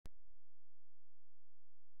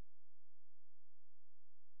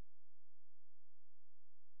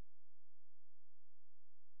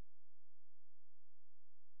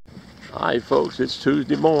Alright folks, it's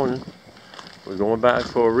Tuesday morning. We're going back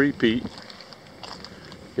for a repeat.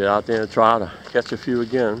 Get out there and try to catch a few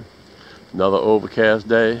again. Another overcast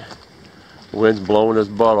day. Wind's blowing his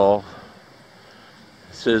butt off.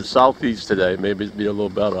 It says southeast today. Maybe it'll be a little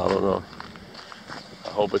better, I don't know. I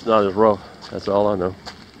hope it's not as rough. That's all I know.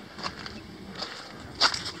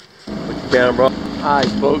 Put the camera up. Alright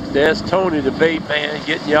folks, there's Tony the bait man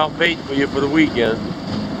getting y'all bait for you for the weekend.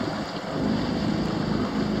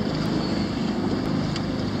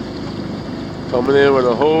 Coming in with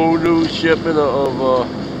a whole new shipment of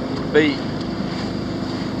bait.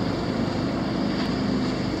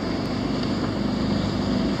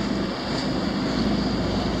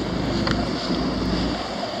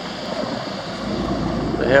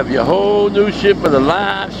 They have your whole new shipment of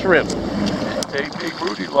live shrimp. Take Big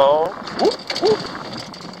Rudy along. Whoop, whoop.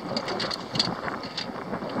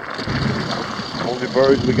 Only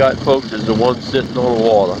birds we got, folks, is the ones sitting on the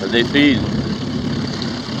water, and they feed.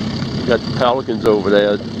 Got the pelicans over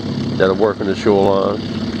there that are working the shoreline.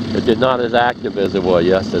 They're not as active as they were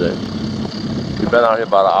yesterday. We've been out here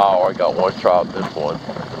about an hour. I got one trout this one,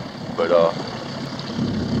 but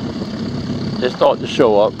they're starting to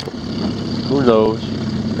show up. Who knows?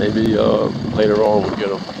 Maybe later on we'll get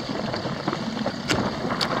them.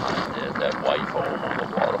 There's that white foam on the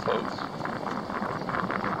water, folks.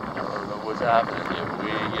 I don't know what's happening here, but we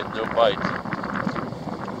ain't getting no bites.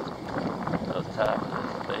 Nothing's happening.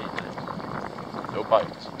 No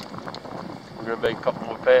bites. We're gonna make a couple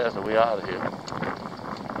more passes and we out of here.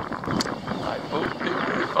 Alright folks, Big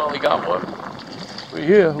Rudy finally got one. We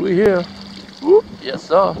here. Whoop, yes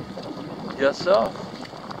sir. Yes sir.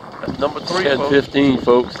 That's number 3. 10-15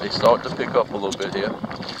 folks. They start to pick up a little bit here.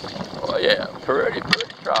 Oh yeah, pretty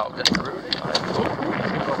trout. That's Rudy. Alright folks,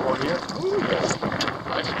 Rudy's got one here. Ooh, yeah.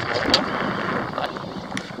 Nice.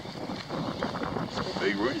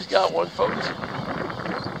 Big Rudy's got one, folks.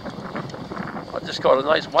 I just caught a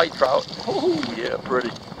nice white trout. Oh yeah, pretty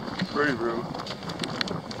Rudy.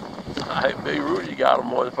 Alright, Big Rudy got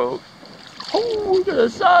him one, folks. Oh, look at the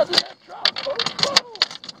size of that trout, folks. Oh.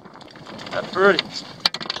 That's pretty.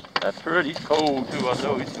 He's cold too. I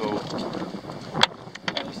know he's cold.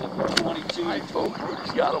 22. Alright, folks,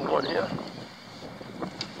 Rudy's got him one here.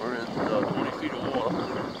 We're in 20 feet of water.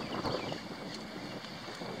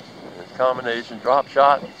 It's a combination drop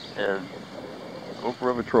shot and Oak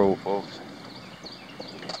River troll, folks.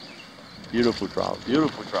 Beautiful trout,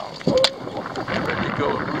 beautiful trout. Ready to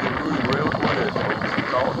go. Rudy, wherever one is, folks.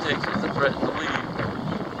 That's all it takes is to threaten to leave.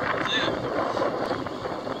 That's it.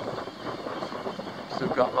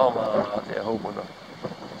 Still got all out there hoping to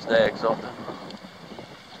snag something.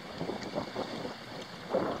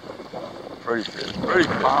 Pretty fish, pretty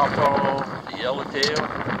fish. Powerful, the yellowtail.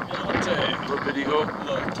 Yellowtail. Little bitty hook.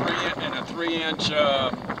 Look, 3-inch,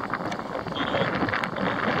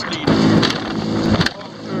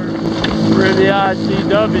 we're in the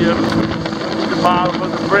ICW, the bottom of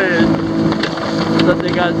the bridge. So they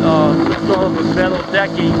got some sort of a metal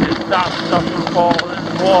decking that stops stuff from falling in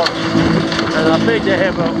the water. And I think they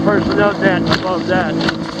have a personnel net above that.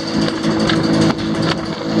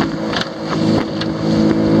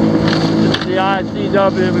 This is the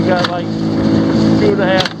ICW. We got like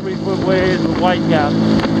 2.5, 3 foot waves with white caps.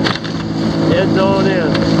 End on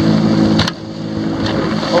end.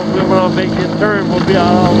 Hopefully when I make this turn, we'll be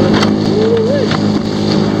out all this.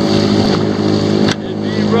 It'd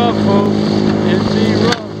be rough, folks. It'd be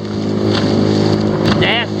rough.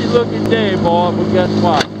 Nasty looking day, boy, but guess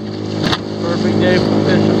what? Perfect day for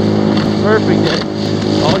fishing. Perfect day.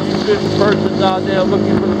 All you fishing persons out there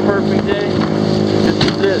looking for the perfect day, this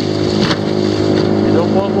is it. You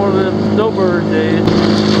don't want one of them snowbird days.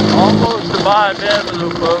 Almost to Bive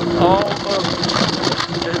Avenue, folks. Almost.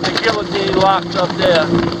 There's the guillotine locks up there.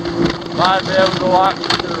 Bive Avenue locks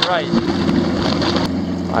to the right.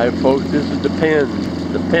 Alright folks, this is the pen.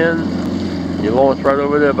 The pen, you launch right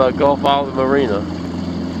over there by Gulf Island Marina.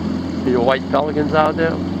 See the white pelicans out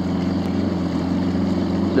there?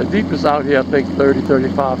 The deepest out here, I think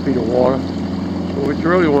 30-35 feet of water. So what you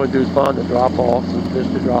really want to do is find the drop-offs and fish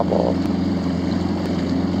the drop-offs.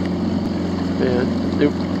 And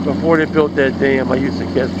before they built that dam, I used to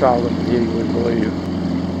catch trout up here, you wouldn't believe it.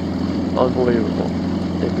 Unbelievable.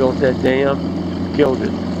 They built that dam, killed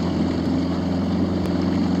it.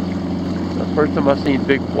 The first time I seen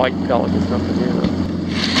big white pelicans up in here.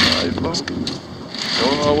 Alright folks,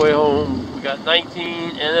 going our way home. We got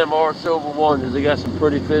 19 NMR Silverwonders. They got some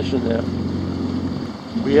pretty fish in there.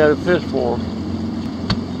 We had a fish for them.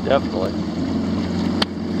 Definitely.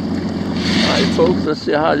 Alright folks, let's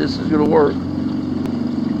see how this is going to work.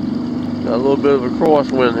 Got a little bit of a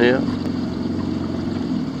crosswind here.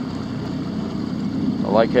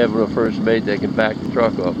 like having a first mate that can back the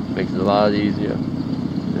truck up. Makes it a lot easier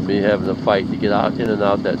than me having to fight to get out in and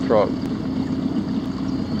out that truck.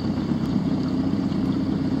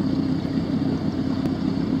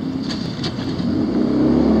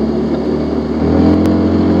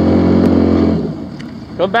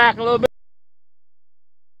 Come back a little bit.